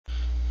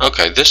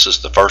Okay, this is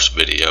the first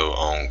video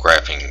on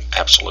graphing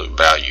absolute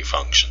value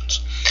functions.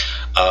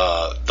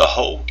 The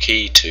whole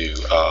key to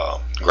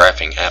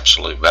graphing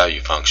absolute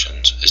value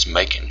functions is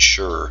making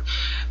sure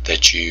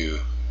that you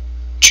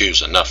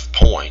choose enough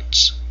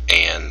points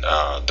and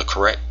the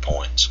correct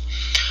points.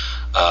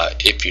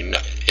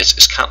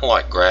 It's kind of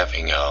like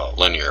graphing a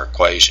linear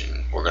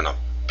equation. We're going to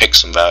pick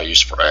some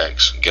values for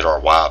x, get our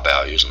y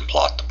values, and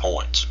plot the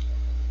points.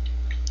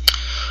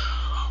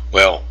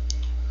 Well,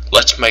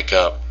 let's make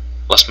out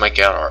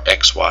our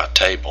xy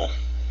table,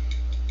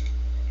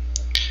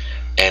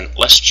 and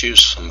let's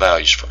choose some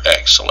values for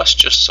x. So let's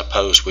just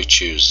suppose we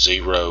choose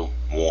 0,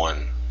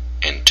 1,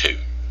 and 2.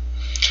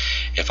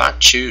 If I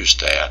choose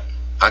that,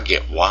 I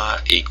get y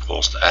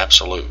equals the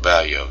absolute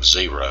value of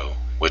 0,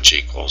 which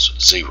equals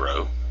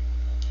 0.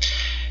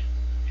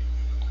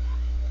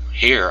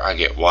 Here I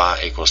get y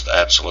equals the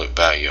absolute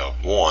value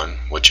of 1,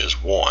 which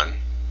is 1.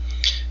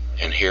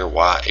 And here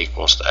y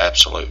equals the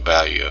absolute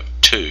value of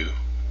 2,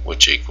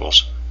 which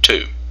equals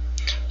 2.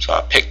 So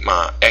I pick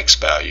my x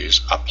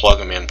values, I plug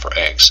them in for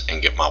x,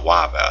 and get my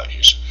y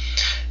values.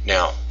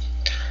 Now,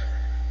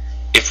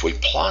 if we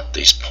plot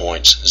these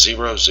points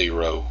 0,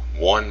 0,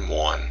 1,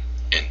 1,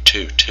 and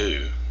 2,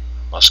 2,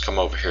 let's come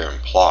over here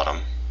and plot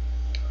them.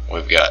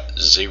 We've got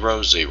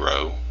 0,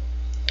 0,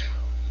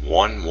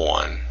 1,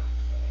 1,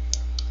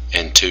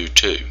 and 2,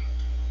 2.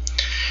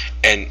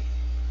 And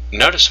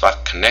notice if I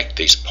connect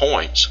these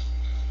points,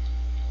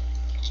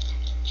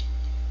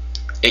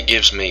 it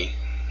gives me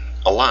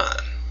a line.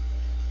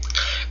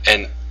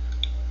 And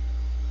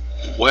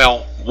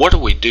well, what do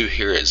we do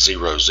here at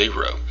 0,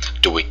 0?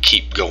 Do we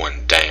keep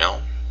going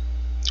down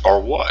or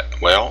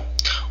what? Well,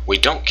 we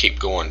don't keep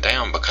going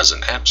down because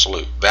an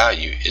absolute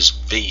value is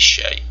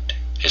V-shaped.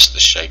 It's the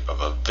shape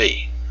of a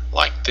V,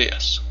 like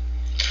this.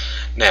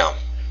 Now,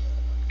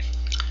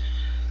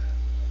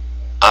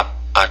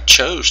 I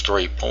chose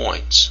 3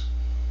 points,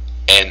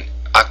 and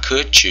I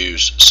could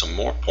choose some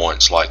more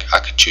points, like I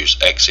could choose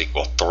x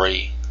equal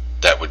 3.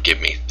 That would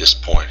give me this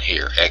point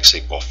here. X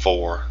equal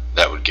 4,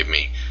 that would give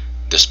me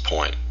this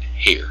point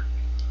here.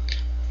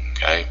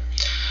 Okay,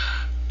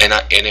 and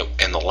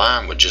the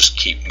line would just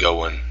keep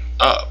going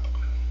up.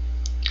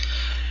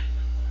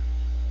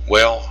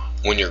 Well,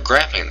 when you're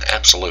graphing an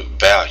absolute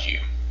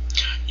value,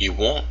 you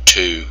want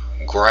to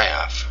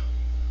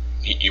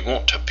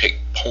pick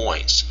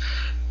points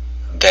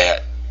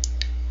that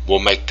will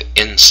make the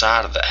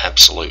inside of the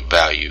absolute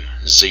value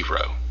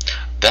 0.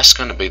 That's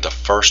going to be the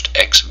first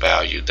x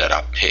value that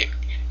I pick,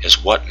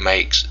 is what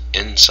makes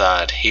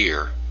inside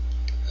here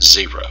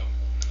 0.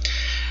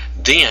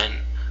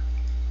 Then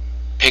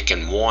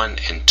picking 1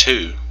 and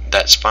 2,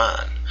 that's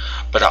fine,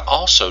 but I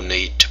also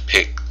need to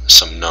pick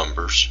some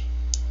numbers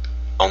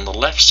on the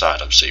left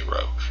side of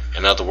 0.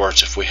 In other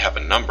words, if we have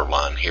a number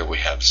line here, we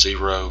have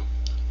 0,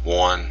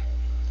 1,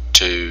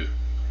 2,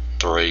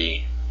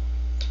 3,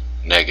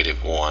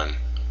 -1,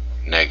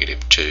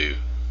 -2,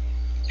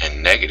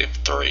 and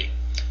 -3.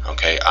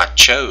 Okay, I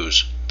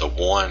chose the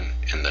 1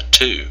 and the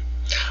 2,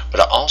 but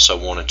I also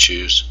want to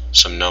choose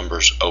some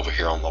numbers over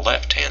here on the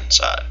left hand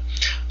side.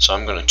 So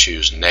I'm going to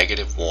choose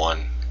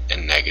 -1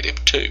 and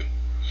 -2.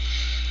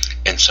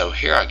 And so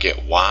here I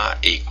get y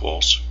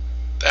equals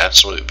the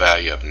absolute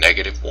value of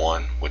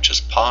 -1, which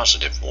is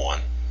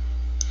 +1,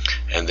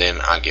 and then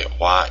I get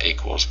y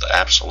equals the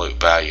absolute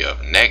value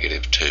of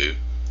 -2,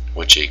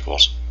 which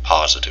equals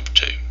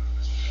 +2.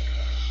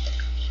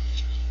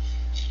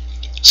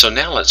 So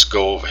now let's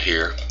go over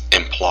here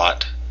and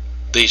plot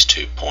these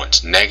 2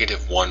 points,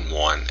 -1,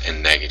 1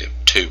 and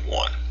 -2,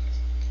 1.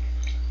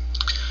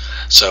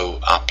 So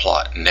I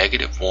plot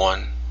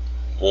 -1,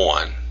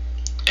 1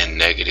 and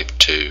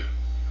 -2,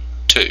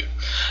 2.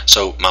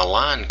 So my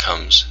line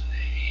comes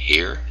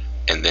here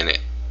and then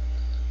it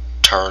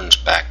turns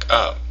back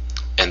up,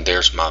 and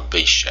there's my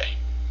V shape.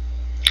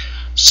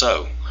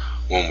 So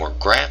when we're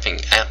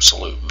graphing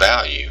absolute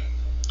value,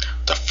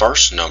 the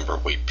first number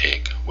we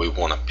pick, we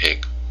want to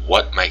pick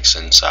what makes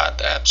inside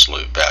the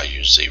absolute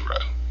value 0.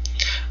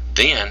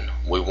 Then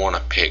we want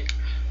to pick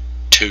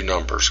 2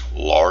 numbers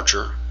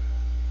larger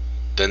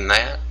than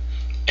that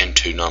and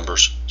 2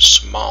 numbers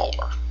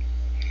smaller.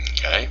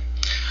 Okay,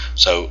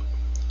 so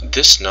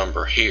this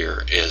number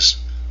here is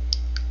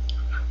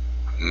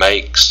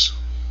makes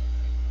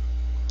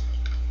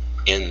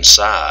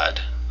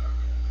inside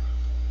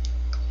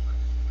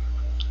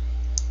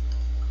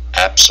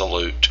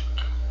absolute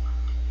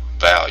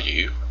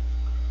value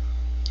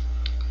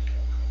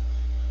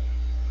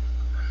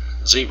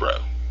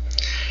 0.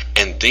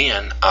 And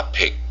then I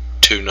pick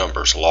 2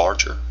 numbers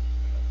larger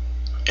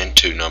and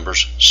 2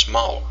 numbers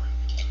smaller.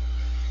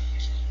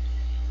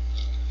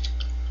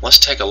 Let's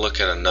take a look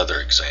at another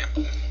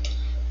example.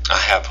 I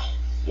have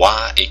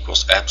y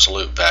equals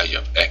absolute value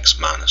of x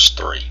minus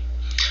 3.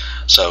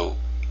 So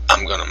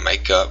I'm going to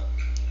make up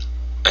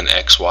an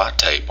xy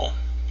table.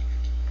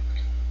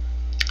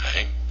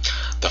 Okay.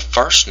 The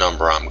first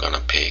number I'm going to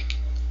pick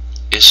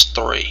is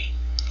 3.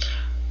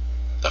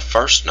 The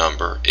first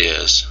number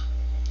is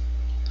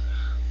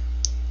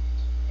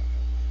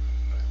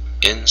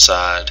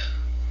inside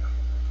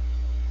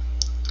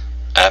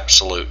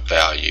absolute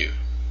value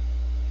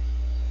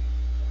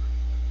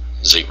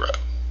 0.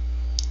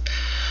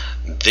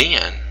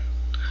 Then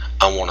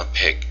I want to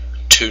pick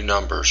two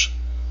numbers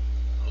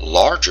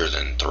larger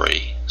than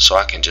 3, so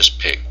I can just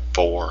pick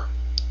 4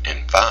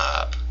 and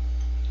 5.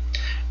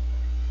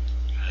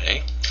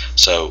 Okay,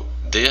 so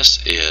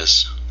this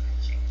is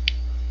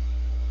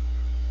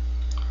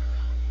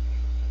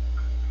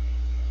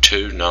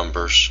two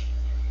numbers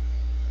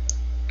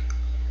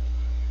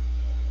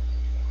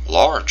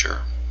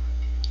larger,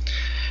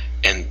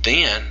 and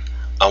then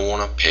I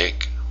want to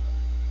pick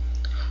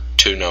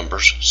two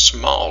numbers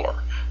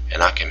smaller,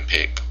 and I can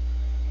pick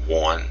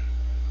 1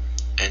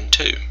 and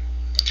 2.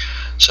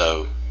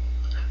 So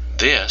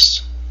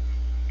this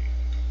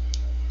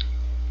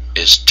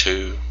is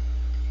two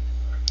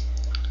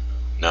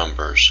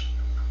numbers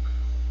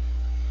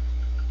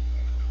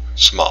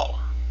smaller.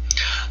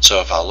 So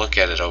if I look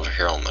at it over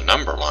here on the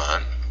number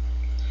line,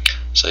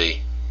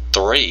 see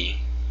 3,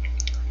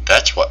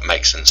 that's what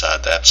makes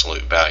inside the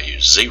absolute value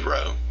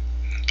 0.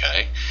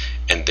 Okay,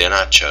 and then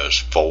I chose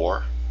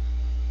 4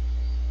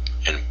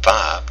 and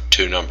 5,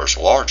 two numbers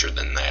larger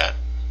than that,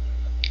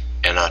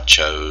 and I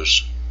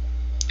chose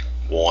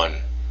 1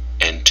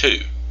 and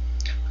 2,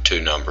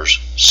 two numbers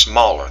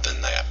smaller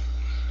than that.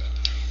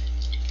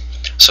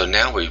 So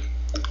now we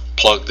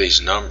plug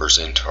these numbers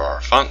into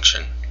our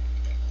function.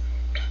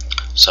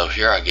 So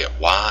here I get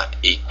y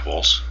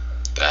equals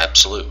the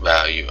absolute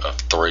value of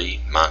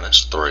 3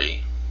 minus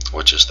 3,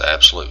 which is the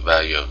absolute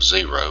value of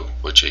 0,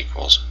 which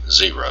equals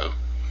 0.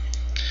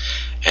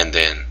 And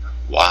then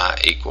y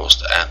equals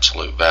the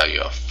absolute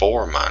value of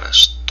 4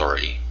 minus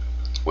 3,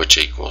 which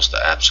equals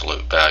the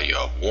absolute value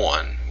of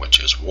 1, which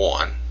is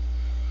 1.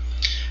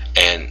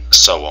 And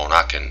so on.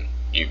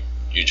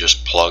 You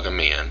just plug them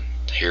in.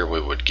 Here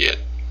we would get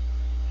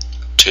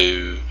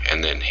 2,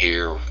 and then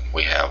here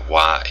we have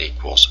y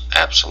equals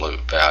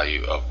absolute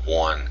value of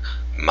 1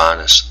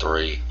 minus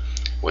 3,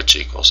 which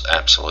equals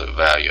absolute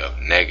value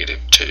of negative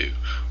 2,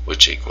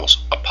 which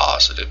equals a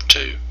positive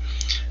 2.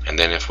 And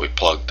then if we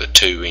plug the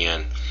 2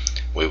 in,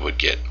 we would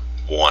get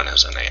 1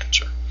 as an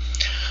answer.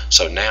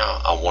 So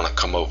now I want to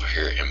come over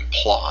here and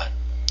plot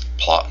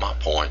my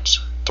points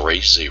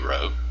 3,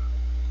 0.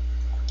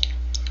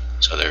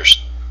 So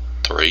there's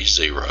 3,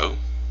 0.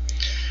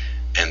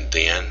 And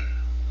then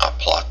I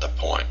plot the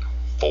point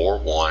 4,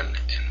 1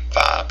 and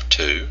 5,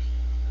 2.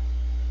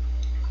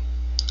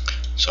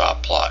 So I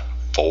plot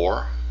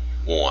 4,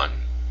 1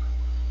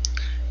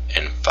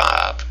 and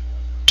 5,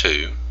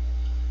 2.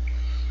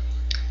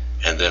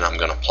 And then I'm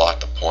going to plot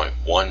the point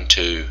 1,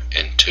 2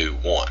 and 2,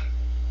 1.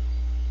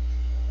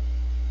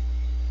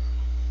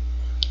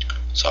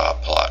 So I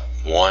plot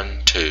 1,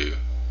 2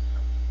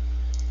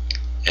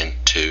 and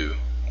 2,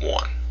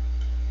 1.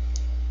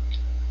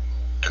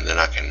 And then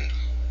I can,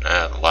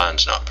 the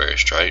line's not very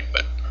straight,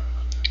 but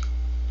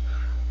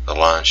the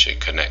line should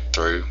connect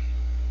through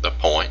the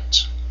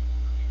points.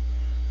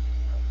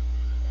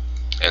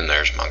 And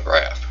there's my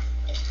graph.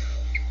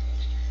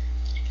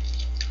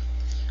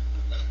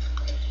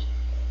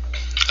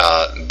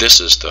 This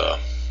is the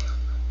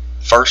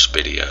first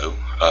video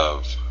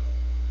of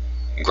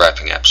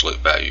graphing absolute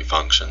value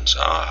functions.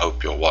 I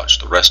hope you'll watch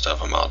the rest of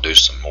them. I'll do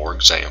some more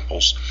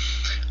examples.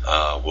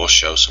 We'll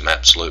show some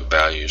absolute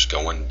values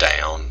going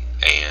down,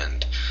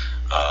 and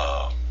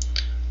I'll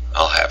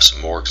have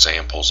some more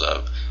examples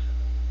of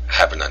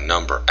having a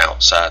number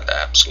outside the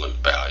absolute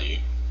value.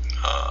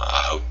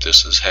 I hope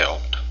this has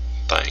helped.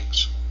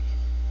 Thanks.